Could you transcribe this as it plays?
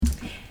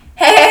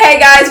Hey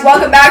guys,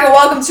 welcome back or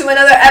welcome to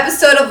another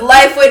episode of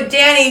Life with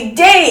Danny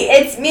D.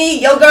 It's me,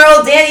 your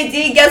girl, Danny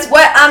D. Guess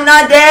what? I'm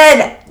not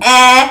dead.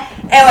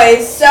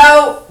 Anyways,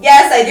 so,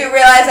 yes, I do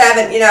realize I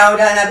haven't,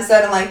 done an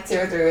episode in like 2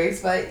 or 3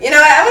 weeks, but, I'm going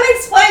to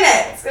explain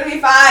it. It's going to be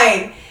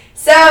fine.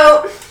 So,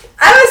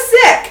 I was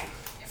sick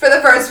for the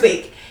first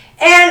week.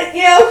 And,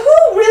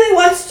 who really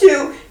wants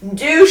to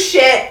do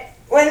shit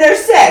when they're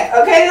sick?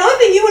 Okay, the only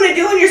thing you want to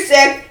do when you're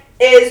sick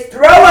is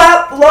throw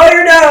up, blow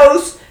your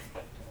nose,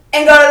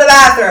 and go to the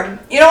bathroom.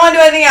 You don't want to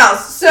do anything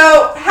else.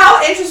 So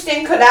how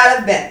interesting could that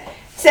have been?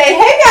 Say,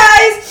 hey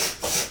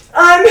guys,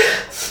 I'm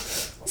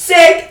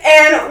sick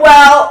and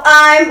well,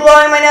 I'm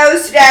blowing my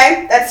nose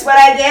today. That's what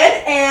I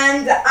did,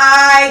 and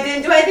I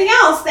didn't do anything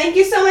else. Thank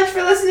you so much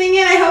for listening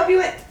in. I hope you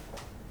went.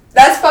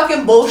 That's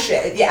fucking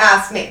bullshit if you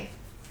ask me.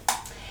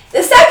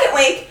 The second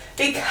week,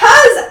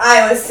 because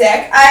I was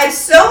sick, I had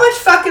so much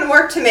fucking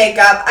work to make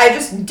up, I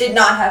just did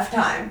not have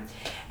time.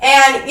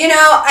 And,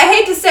 I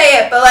hate to say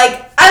it, but,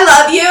 I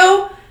love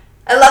you.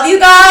 I love you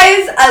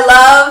guys. I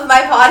love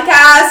my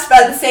podcast,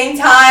 but at the same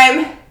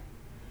time,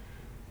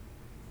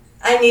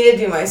 I need to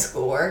do my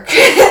schoolwork.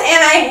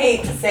 And I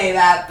hate to say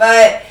that,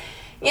 but,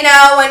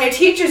 when your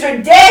teachers are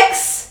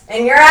dicks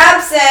and you're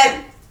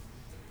absent,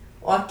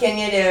 what can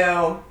you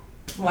do?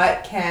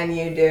 What can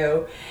you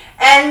do?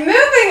 And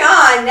moving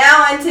on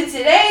now into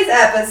today's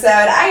episode,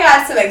 I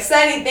got some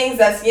exciting things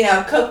that's,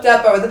 cooked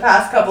up over the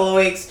past couple of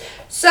weeks.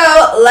 So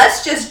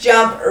let's just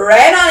jump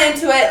right on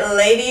into it,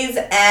 ladies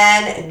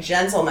and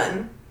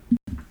gentlemen.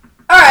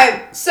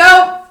 Alright, so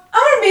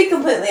I'm going to be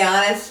completely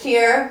honest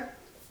here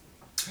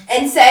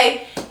and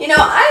say,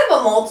 I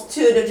have a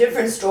multitude of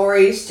different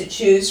stories to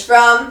choose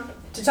from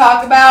to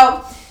talk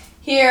about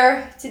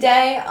here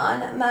today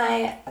on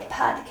my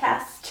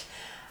podcast.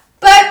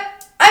 But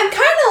I'm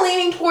kind of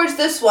leaning towards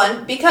this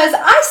one because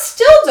I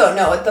still don't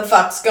know what the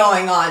fuck's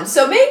going on.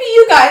 So maybe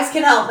you guys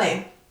can help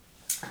me.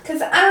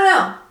 Because I don't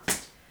know.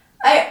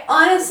 I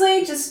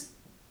honestly just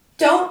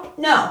don't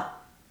know.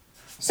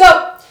 So,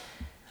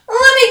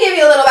 let me give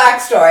you a little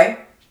backstory,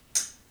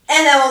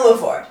 and then we'll move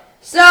forward.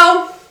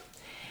 So,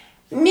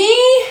 me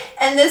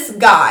and this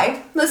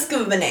guy, let's give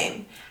him a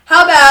name.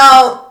 How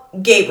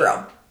about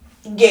Gabriel?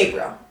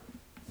 Gabriel.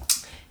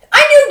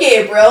 I knew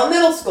Gabriel in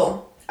middle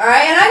school,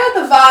 alright? And I got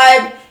the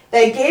vibe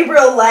that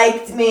Gabriel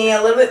liked me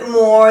a little bit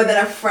more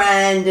than a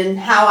friend and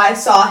how I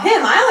saw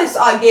him. I only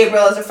saw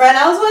Gabriel as a friend.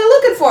 I was really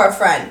looking for a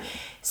friend.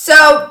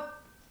 So,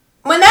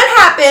 when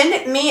that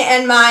happened, me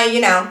and my,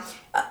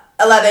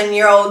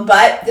 11-year-old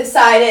butt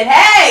decided,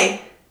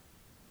 hey,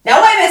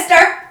 no way, mister.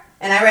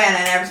 And I ran and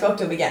I never spoke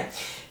to him again.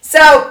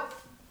 So,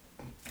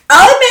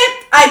 I'll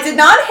admit, I did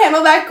not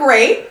handle that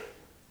great.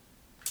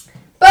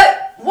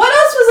 But what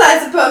else was I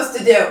supposed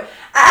to do?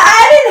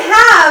 I didn't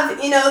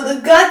have,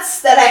 the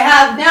guts that I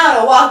have now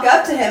to walk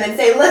up to him and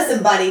say,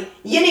 listen, buddy,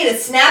 you need to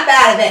snap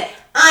out of it.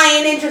 I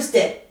ain't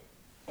interested.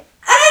 I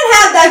didn't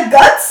have that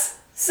guts.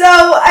 So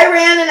I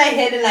ran and I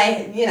hid and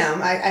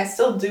I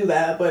still do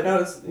that, but I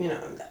was,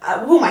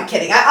 who am I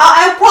kidding?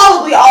 I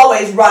probably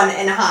always run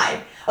and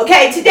hide.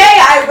 Okay, today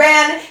I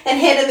ran and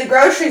hid in the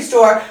grocery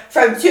store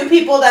from 2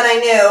 people that I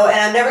knew, and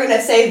I'm never going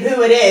to say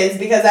who it is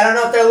because I don't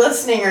know if they're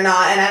listening or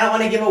not, and I don't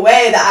want to give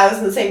away that I was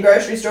in the same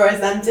grocery store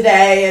as them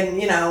today,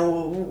 and,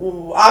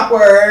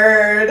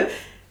 awkward.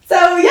 So,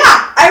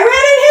 yeah, I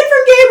ran and hid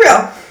from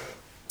Gabriel.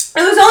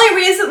 It was only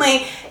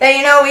recently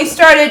that, we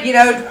started,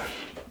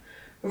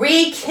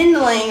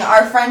 rekindling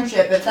our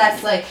friendship, if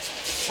that's,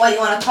 what you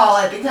want to call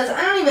it, because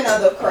I don't even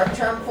know the correct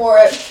term for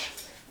it.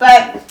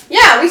 But,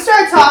 yeah, we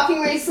started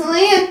talking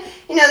recently, and,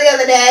 the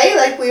other day,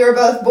 we were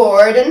both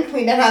bored, and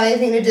we didn't have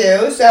anything to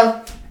do,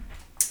 so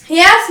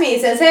he asked me, he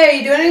says, hey, are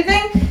you doing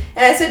anything?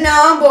 And I said, no,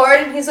 I'm bored,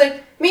 and he's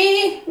like,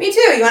 me too,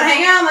 you want to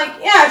hang out? I'm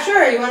like, yeah,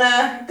 sure, you want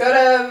to go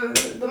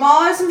to the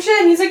mall or some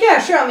shit? And he's like, yeah,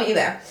 sure, I'll meet you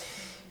there.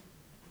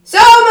 So,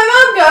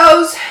 my mom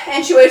goes,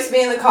 and she waits for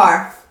me in the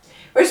car.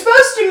 We're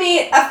supposed to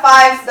meet at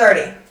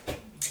 5:30.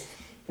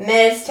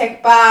 Minutes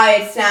tick by,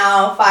 it's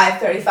now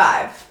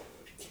 5:35.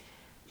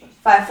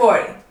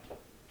 5:40.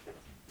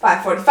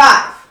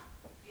 5:45.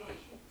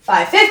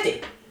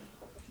 5:50.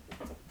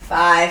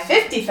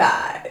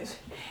 5:55.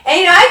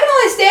 And I can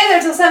only stay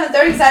there till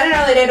 7:30 because I had an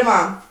early day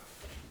tomorrow.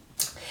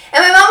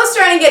 And my mom was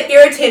starting to get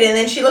irritated, and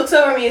then she looks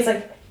over at me and is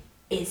like,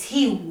 is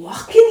he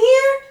walking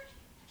here?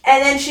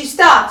 And then she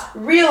stopped,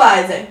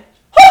 realizing,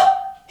 oh,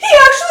 he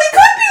actually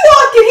could be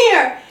walking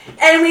here.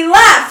 And we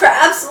laughed for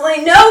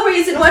absolutely no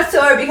reason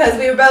whatsoever because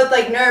we were both,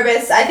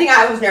 nervous. I think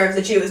I was nervous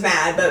that she was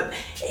mad, but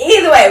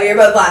either way, we were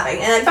both laughing.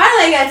 And then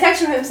finally I got a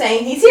text from him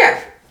saying he's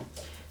here.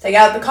 So I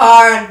got out the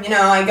car and,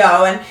 I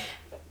go. And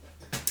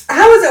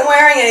I wasn't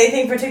wearing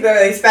anything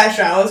particularly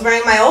special. I was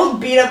wearing my old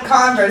beat-up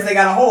Converse that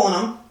got a hole in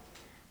them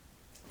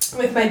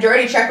with my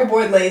dirty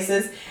checkerboard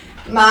laces,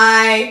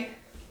 my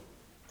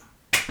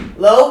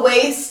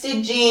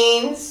low-waisted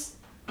jeans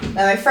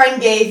that my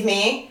friend gave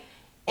me,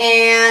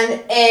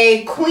 and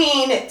a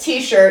Queen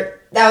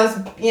t-shirt that was,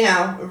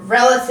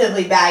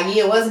 relatively baggy.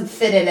 It wasn't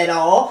fitted at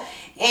all.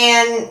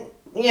 And,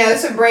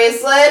 some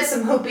bracelets,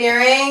 some hoop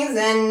earrings,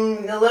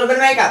 and a little bit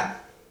of makeup.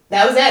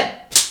 That was it.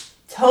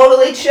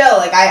 Totally chill.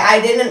 Like, I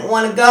didn't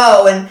want to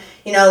go and,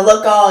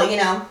 look all,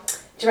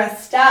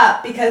 dressed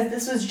up, because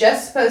this was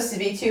just supposed to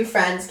be two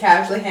friends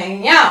casually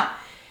hanging out.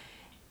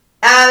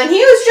 And he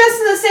was dressed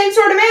in the same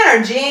sort of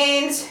manner.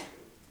 Jeans,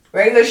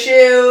 regular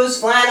shoes,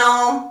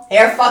 flannel,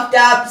 hair fucked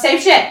up, same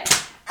shit.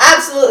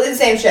 Absolutely the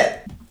same shit.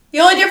 The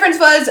only difference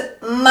was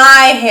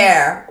my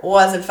hair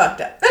wasn't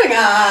fucked up. Moving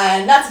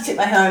on, not to toot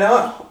my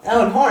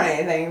own horn or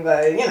anything,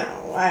 but,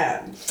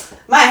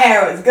 my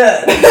hair was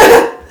good.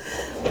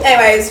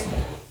 Anyways,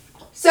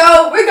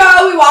 so we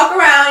walk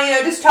around,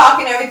 just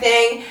talking and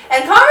everything,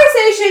 and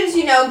conversations,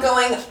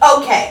 going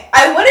okay.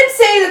 I wouldn't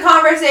say the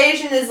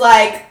conversation is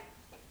like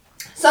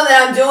something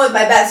I'm doing with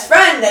my best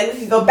friend, that we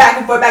can go back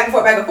and forth,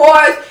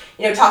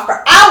 talk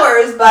for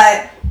hours,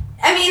 but,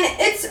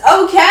 it's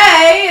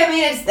okay.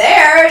 It's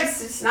there.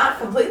 It's not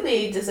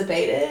completely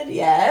dissipated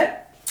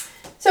yet.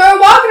 So we're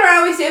walking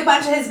around, we see a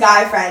bunch of his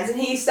guy friends, and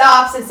he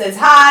stops and says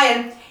hi,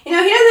 and, he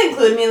doesn't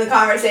include me in the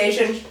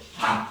conversation,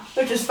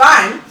 which is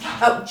fine.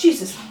 Oh,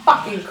 Jesus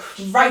fucking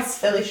Christ,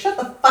 Philly, shut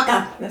the fuck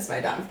up. That's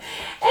my dog.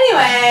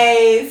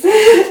 Anyways,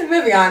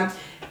 moving on.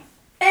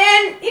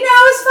 And, it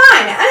was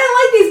fine. I didn't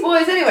like these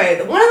boys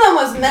anyway. One of them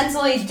was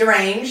mentally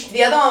deranged.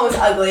 The other one was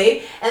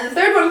ugly. And the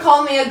third one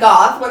called me a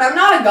goth. When I'm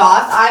not a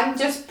goth, I'm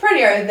just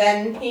prettier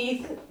than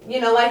he,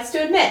 likes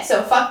to admit.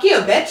 So fuck you,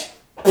 bitch.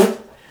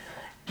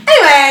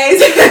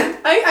 Anyways,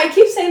 I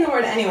keep saying the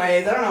word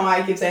anyways. I don't know why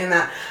I keep saying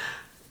that.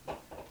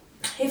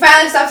 He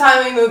finally stopped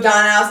talking, we moved on,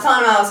 and I was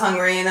telling him I was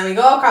hungry, and then we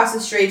go across the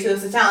street to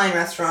this Italian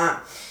restaurant,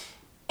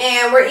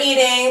 and we're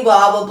eating,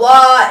 blah, blah,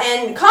 blah,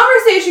 and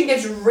conversation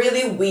gets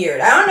really weird.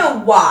 I don't know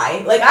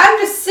why. Like, I'm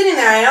just sitting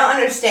there, I don't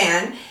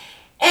understand,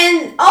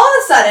 and all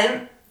of a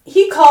sudden,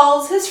 he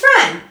calls his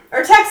friend,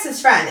 or texts his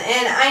friend,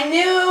 and I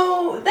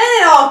knew, then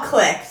it all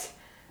clicked.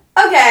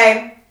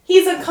 Okay,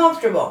 he's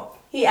uncomfortable.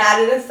 He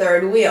added a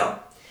third wheel.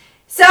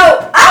 So,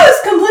 I was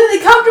completely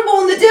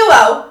comfortable in the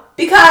duo,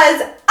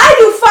 because I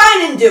do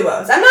fine in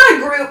duos. I'm not a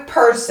group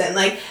person.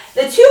 Like,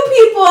 the two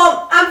people,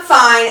 I'm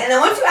fine. And then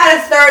once you add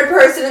a third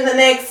person in the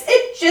mix,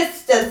 it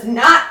just does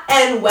not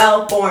end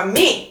well for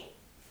me.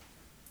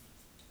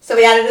 So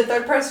we added a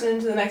third person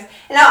into the mix.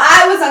 And now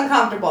I was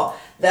uncomfortable,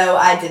 though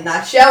I did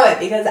not show it,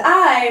 because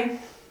I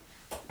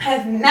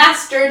have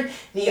mastered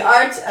the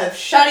art of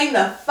shutting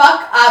the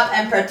fuck up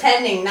and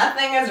pretending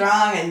nothing is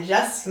wrong and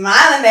just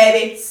smiling,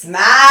 baby.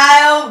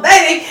 Smile,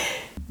 baby.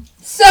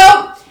 So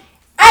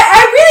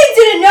I really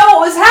didn't know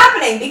what was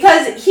happening,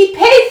 because he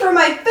paid for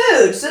my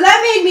food. So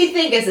that made me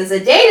think, is this a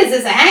date? Is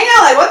this a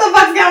hangout? Like, what the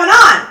fuck's going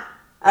on?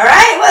 All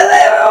right? What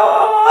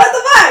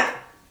the fuck?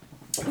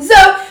 So,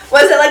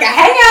 was it like a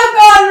hangout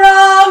gone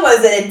wrong?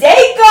 Was it a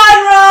date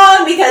gone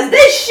wrong? Because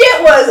this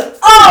shit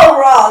was all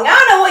wrong. I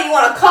don't know what you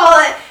want to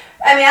call it.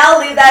 I'll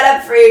leave that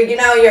up for,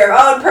 your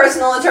own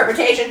personal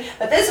interpretation.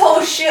 But this whole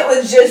shit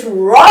was just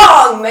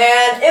wrong,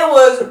 man. It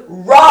was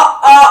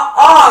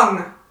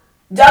wrong.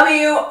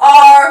 W-R-O-N-G,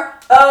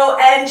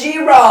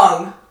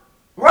 wrong.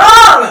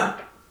 Wrong!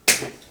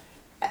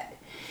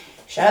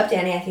 Shut up,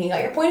 Danny. I think you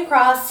got your point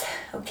across.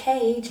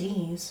 Okay,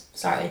 jeez.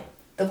 Sorry.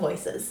 The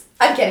voices.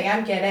 I'm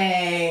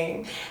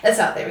kidding. That's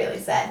not what they really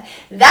said.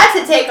 That's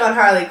a take on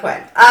Harley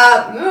Quinn.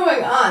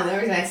 Moving on. The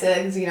reason I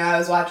said it is, I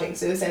was watching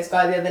Suicide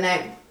Squad the other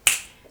night.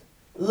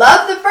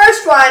 Love the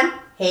first one.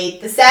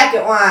 Hate the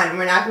second one.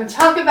 We're not going to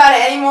talk about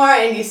it anymore,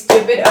 and you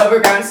stupid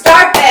overgrown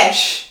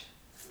starfish.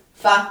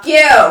 Fuck you.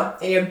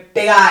 And your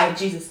big eye.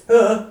 Jesus.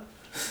 Ugh.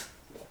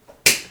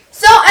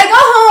 So I go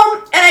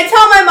home and I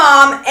tell my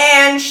mom,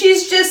 and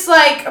she's just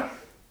like,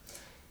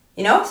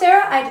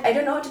 Sarah, I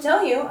don't know what to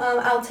tell you.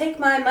 I'll take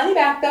my money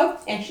back, though.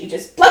 And she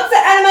just plucks it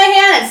out of my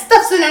hand and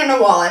stuffs it in her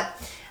wallet.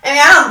 I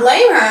don't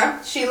blame her.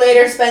 She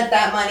later spent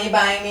that money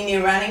buying me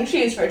new running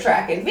shoes for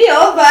track and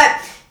field, but,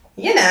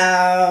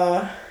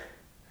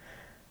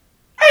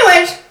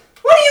 Anyways,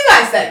 what do you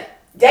guys think?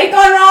 Date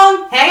gone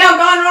wrong? Hangout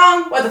gone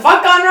wrong? What the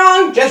fuck gone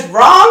wrong? Just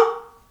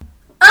wrong?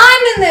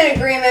 I'm in the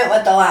agreement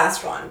with the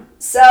last one.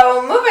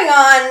 So moving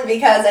on,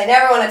 because I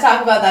never want to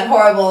talk about that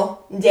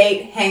horrible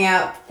date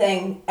hangout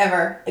thing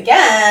ever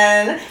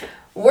again,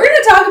 we're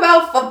going to talk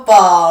about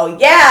football.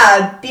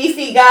 Yeah,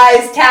 beefy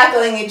guys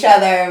tackling each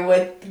other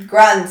with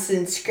grunts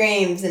and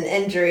screams and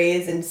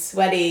injuries and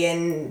sweaty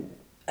and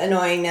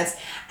annoyingness.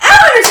 I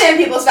don't understand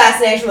people's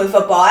fascination with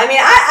football.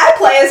 I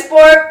play a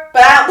sport,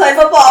 but I don't play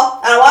football.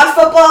 I don't watch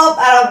football.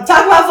 I don't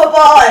talk about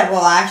football.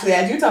 Well, actually,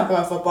 I do talk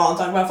about football. I'm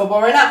talking about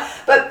football right now.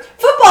 But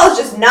football is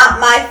just not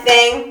my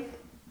thing.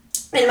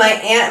 And my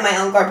aunt and my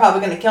uncle are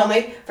probably going to kill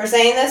me for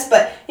saying this,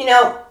 but,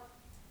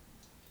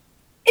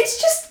 it's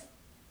just,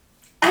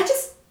 I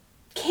just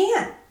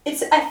can't.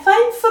 I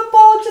find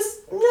football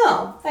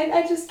no.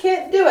 I just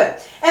can't do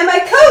it. And my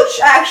coach,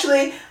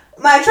 actually,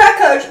 my track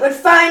coach, would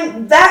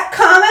find that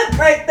comment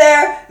right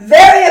there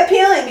very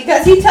appealing,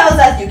 because he tells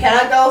us you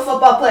cannot go with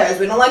football players.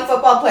 We don't like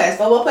football players.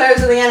 Football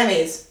players are the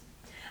enemies.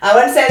 I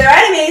wouldn't say they're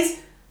enemies,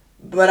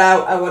 but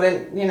I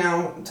wouldn't,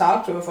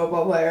 talk to a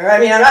football player.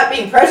 I'm not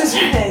being prejudiced or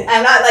anything.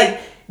 I'm not,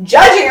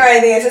 judging or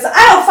anything. It's just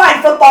I don't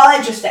find football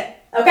interesting,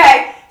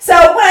 okay? So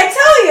when I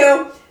tell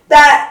you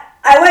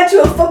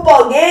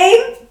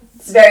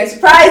very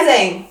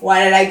surprising.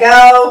 Why did I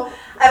go?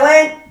 I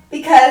went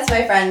because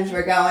my friends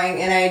were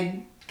going, and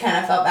I kind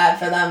of felt bad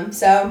for them,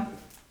 so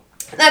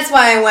that's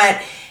why I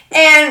went.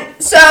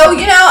 And so,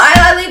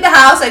 I leave the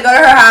house, I go to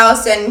her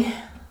house, and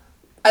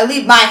I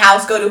leave my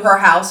house, go to her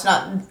house,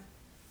 I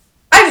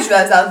just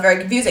realized that was very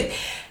confusing.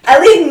 I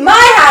leave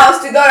my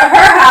house to go to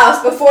her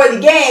house before the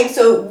game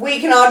so we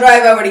can all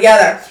drive over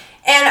together.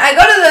 And I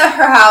go to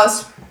her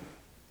house,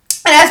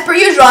 and as per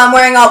usual, I'm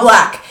wearing all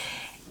black.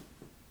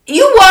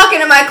 You walk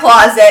into my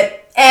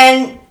closet,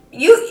 and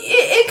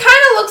it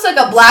kind of looks like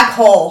a black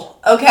hole,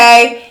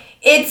 okay?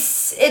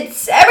 It's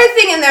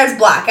everything in there is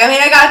black. I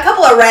mean, I got a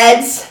couple of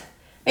reds,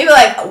 maybe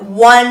like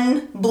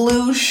one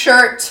blue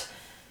shirt,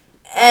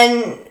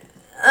 and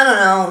I don't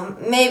know,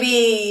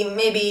 maybe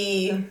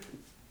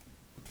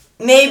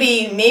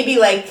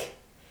like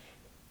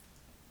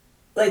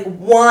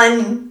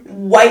one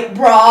white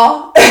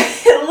bra.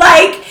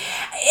 Like,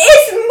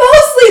 it's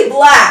mostly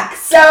black.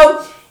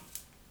 So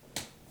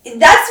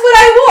that's what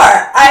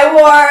I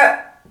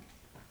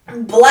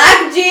wore.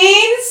 Black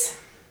jeans,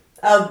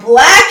 a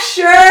black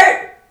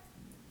shirt,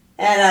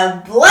 and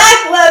a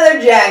black leather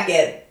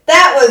jacket.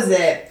 That was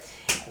it.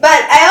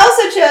 But I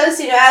also chose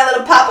to add a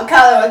little pop of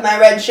color with my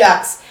red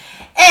chucks.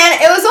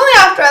 And it was only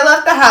after I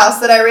left the house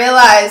that I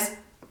realized,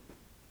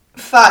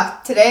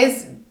 fuck,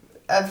 today's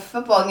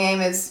football game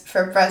is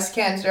for Breast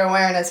Cancer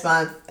Awareness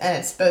Month, and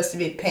it's supposed to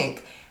be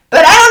pink.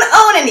 But I don't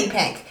own any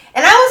pink.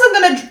 And I wasn't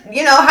going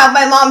to, have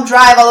my mom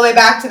drive all the way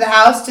back to the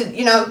house to,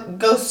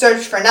 go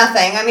search for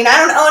nothing. I mean, I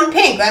don't own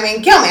pink. I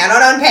mean, kill me, I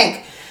don't own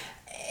pink.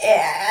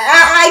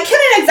 I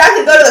couldn't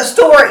exactly go to the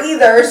store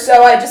either,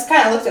 so I just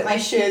kind of looked at my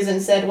shoes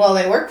and said, well,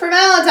 they work for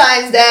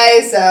Valentine's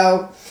Day,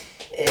 so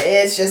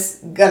it's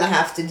just gonna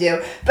have to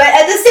do. But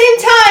at the same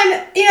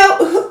time,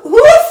 who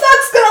the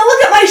fuck's gonna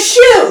look at my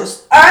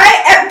shoes?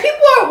 Alright? And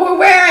people were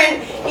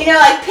wearing,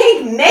 like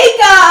pink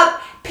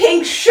makeup,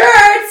 pink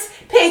shirts,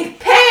 pink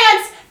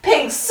pants,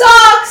 pink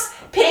socks,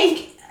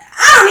 pink,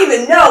 I don't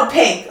even know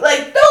pink.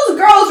 Like, those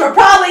girls were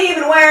probably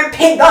even wearing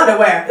pink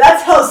underwear.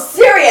 That's how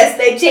serious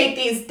they take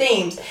these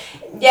themes.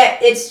 Yet,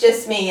 it's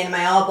just me in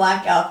my all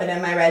black outfit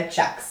and my red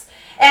chucks.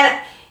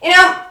 And,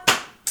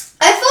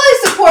 I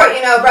fully support,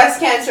 Breast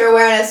Cancer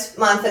Awareness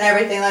Month and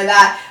everything like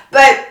that,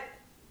 but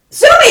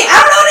sue me,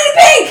 I don't own any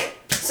pink!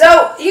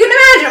 So, you can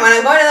imagine when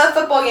I'm going to the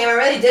football game, I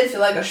really did feel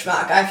like a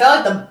schmuck. I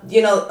felt like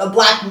a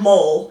black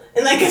mole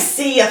in like a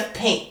sea of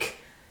pink.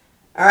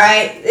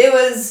 Alright? It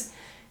was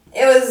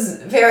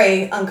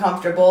very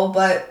uncomfortable,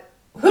 but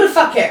who the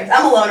fuck cares?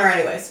 I'm a loner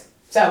anyways.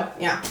 So,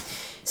 yeah.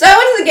 So I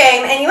went to the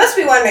game, and you must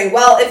be wondering,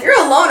 well, if you're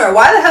a loner,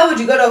 why the hell would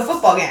you go to a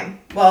football game?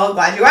 Well,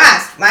 glad you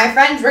asked. My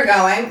friends were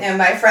going, and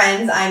by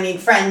friends, I mean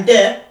friend,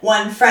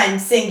 one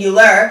friend,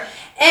 singular,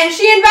 and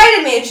she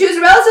invited me, and she was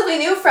a relatively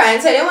new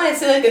friend, so I didn't want to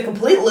seem like a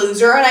complete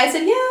loser, and I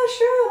said, yeah,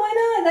 sure,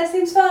 why not? That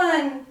seems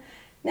fun.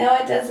 No,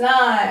 it does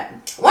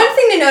not. One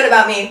thing to note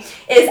about me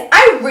is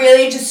I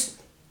really just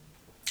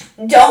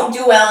don't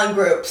do well in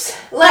groups.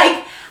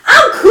 Like,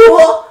 I'm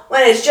cool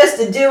when it's just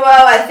a duo.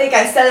 I think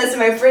I said this in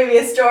my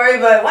previous story,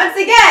 but once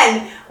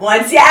again,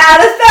 once you add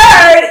a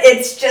third,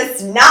 it's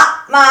just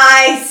not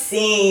my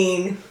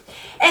scene.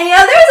 And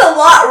there's a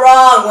lot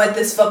wrong with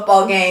this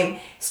football game,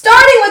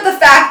 starting with the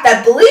fact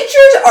that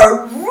bleachers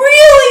are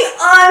really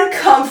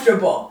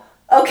uncomfortable,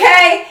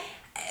 okay?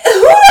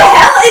 Who the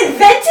hell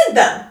invented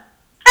them?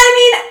 I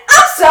mean,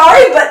 I'm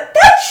sorry, but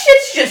that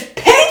shit's just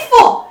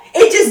painful.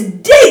 It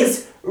just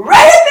digs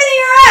right up into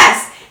your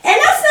ass. And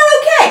that's not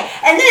okay.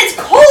 And then it's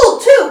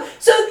cold too.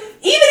 So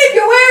even if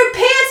you're wearing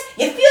pants,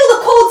 you feel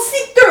the cold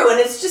seep through, and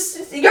it's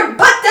just, your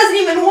butt doesn't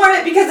even warm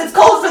it because it's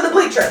cold for the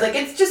bleacher. Like,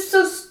 it's just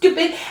so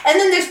stupid. And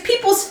then there's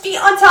people's feet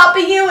on top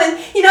of you, and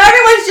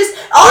everyone's just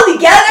all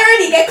together,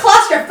 and you get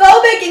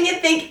claustrophobic, and you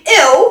think,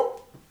 ew.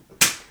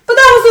 But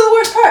that wasn't the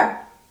worst part.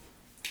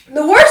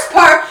 The worst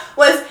part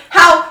was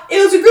how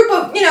it was a group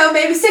of,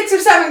 maybe 6 or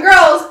 7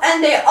 girls,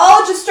 and they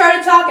all just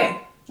started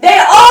talking. They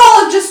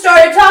all just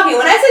started talking.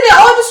 When I say they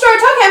all just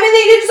started talking, I mean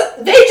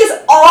they just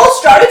all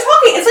started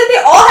talking. It's like they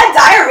all had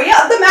diarrhea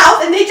of the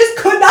mouth and they just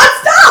could not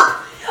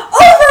stop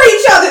over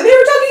each other. They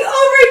were talking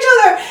over each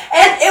other,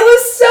 and it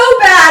was so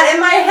bad,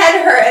 and my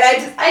head hurt,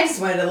 and I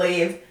just wanted to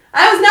leave.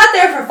 I was not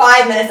there for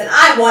 5 minutes, and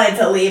I wanted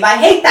to leave. I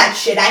hate that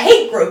shit. I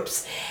hate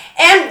groups.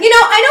 And,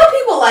 I know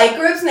people like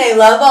groups and they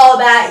love all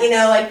that,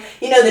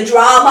 the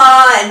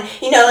drama and,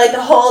 like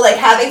the whole, like,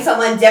 having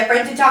someone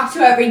different to talk to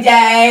every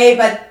day,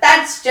 but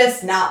that's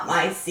just not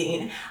my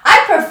scene.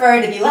 I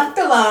prefer to be left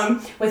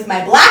alone with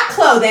my black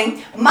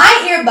clothing, my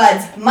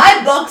earbuds,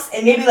 my books,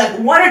 and maybe, like,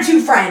 1 or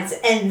 2 friends,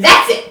 and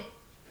that's it.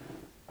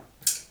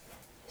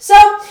 So,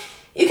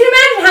 you can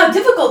imagine how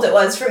difficult it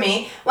was for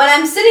me when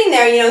I'm sitting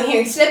there,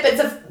 hearing snippets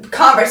of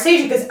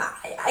conversation, because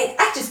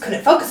I just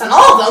couldn't focus on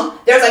all of them.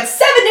 There's like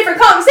 7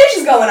 different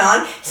conversations going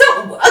on. So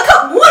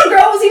one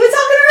girl was even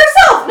talking to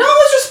herself. No one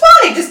was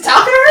responding, just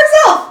talking to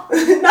herself.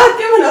 Not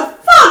giving a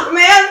fuck,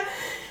 man.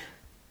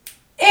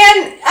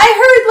 And I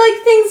heard like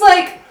things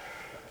like,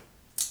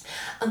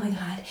 oh my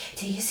god,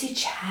 do you see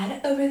Chad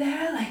over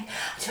there? Like,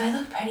 do I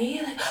look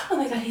pretty? Like, oh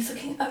my God, he's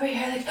looking over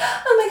here. Like,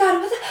 oh my God,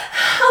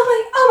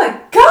 oh my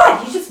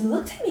God, he just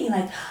looked at me.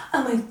 Like,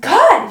 oh my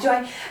God, do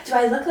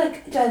I look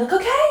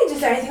okay? Is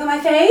there anything on my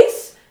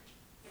face?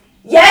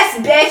 Yes,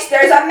 bitch,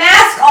 there's a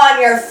mask on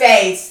your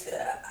face.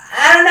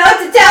 I don't know what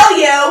to tell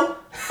you.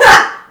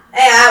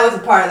 Hey, I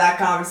wasn't part of that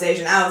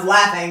conversation. I was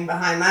laughing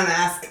behind my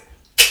mask.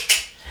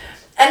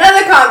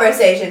 Another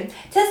conversation.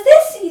 Does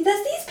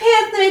these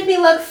pants make me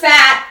look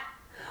fat?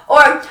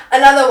 Or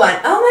another one.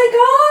 Oh my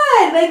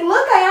God, like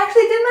look, I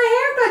actually did my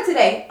haircut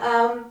today.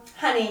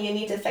 Honey, you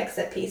need to fix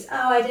that piece.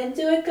 Oh, I didn't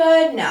do it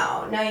good?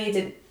 No, you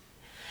didn't.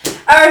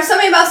 Or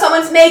something about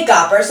someone's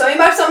makeup, or something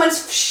about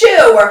someone's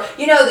shoe, or,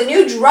 the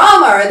new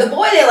drama, or the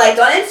boy they liked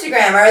on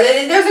Instagram, or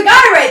there's a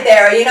guy right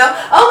there,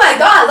 oh my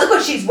God, look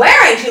what she's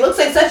wearing, she looks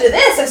like such a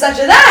this, or such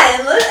a that,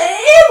 and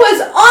it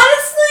was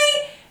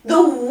honestly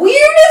the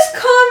weirdest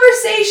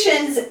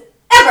conversations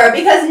ever,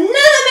 because none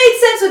of them made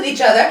sense with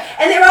each other,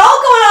 and they were all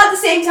going on at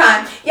the same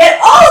time,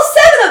 yet all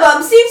 7 of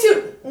them seemed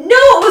to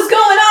know what was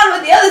going on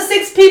with the other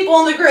 6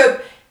 people in the group.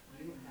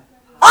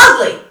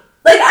 Oddly.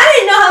 Like, I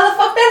didn't know how the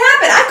fuck that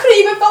happened. I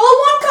couldn't even follow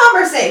one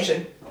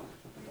conversation.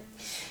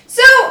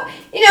 So,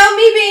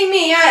 me being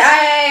me,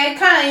 I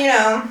kind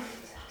of,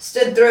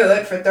 stood through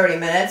it for 30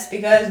 minutes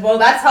because, well,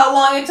 that's how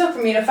long it took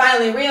for me to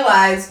finally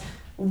realize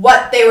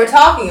what they were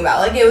talking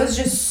about. Like, it was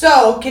just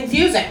so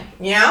confusing,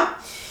 And then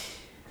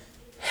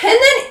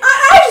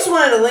I just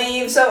wanted to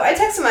leave, so I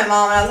texted my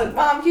mom, and I was like,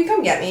 Mom, can you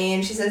come get me?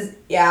 And she says,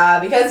 yeah,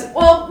 because,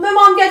 well, my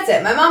mom gets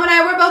it. My mom and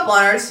I, we're both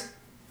loners.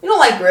 We don't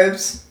like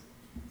groups.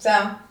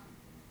 So,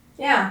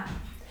 yeah.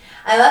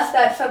 I left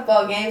that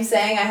football game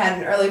saying I had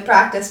an early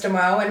practice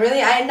tomorrow, and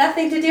really I had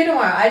nothing to do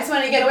tomorrow. I just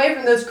wanted to get away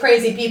from those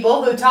crazy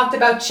people who talked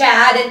about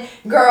Chad and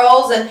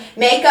girls and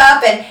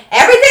makeup and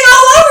everything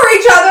all over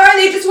each other, and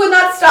they just would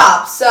not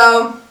stop.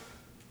 So,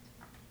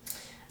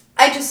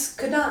 I just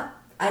could not.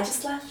 I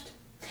just left.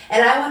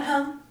 And I went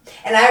home,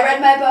 and I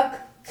read my book,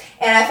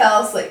 and I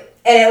fell asleep.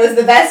 And it was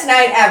the best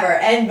night ever.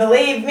 And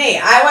believe me,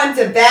 I went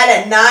to bed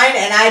at 9,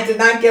 and I did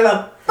not give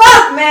a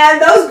fuck, man.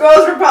 Those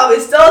girls were probably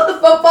still at the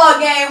football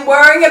game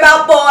worrying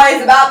about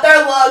boys, about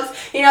their looks.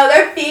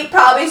 Their feet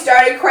probably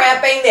started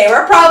cramping. They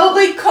were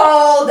probably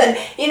cold. And,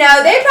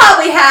 they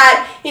probably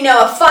had,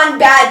 a fun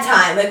bad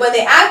time. Like, when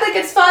they act like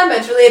it's fun, but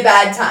it's really a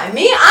bad time.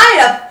 Me, I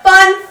had a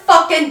fun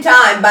fucking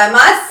time by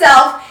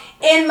myself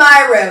in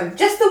my room.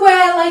 Just the way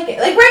I like it.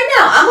 Like, right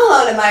now, I'm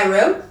alone in my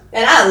room.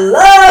 And I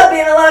love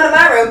being alone in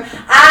my room.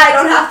 I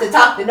don't have to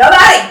talk to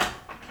nobody.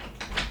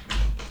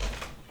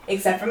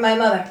 Except for my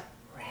mother.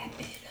 Wrap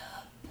it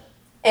up.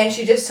 And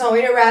she just told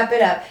me to wrap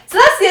it up. So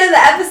that's the end of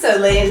the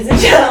episode, ladies and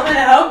gentlemen.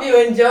 I hope you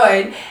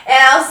enjoyed. And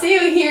I'll see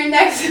you here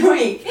next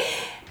week.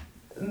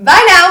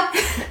 Bye now.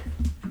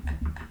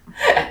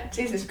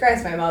 Jesus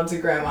Christ, my mom's a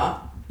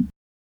grandma.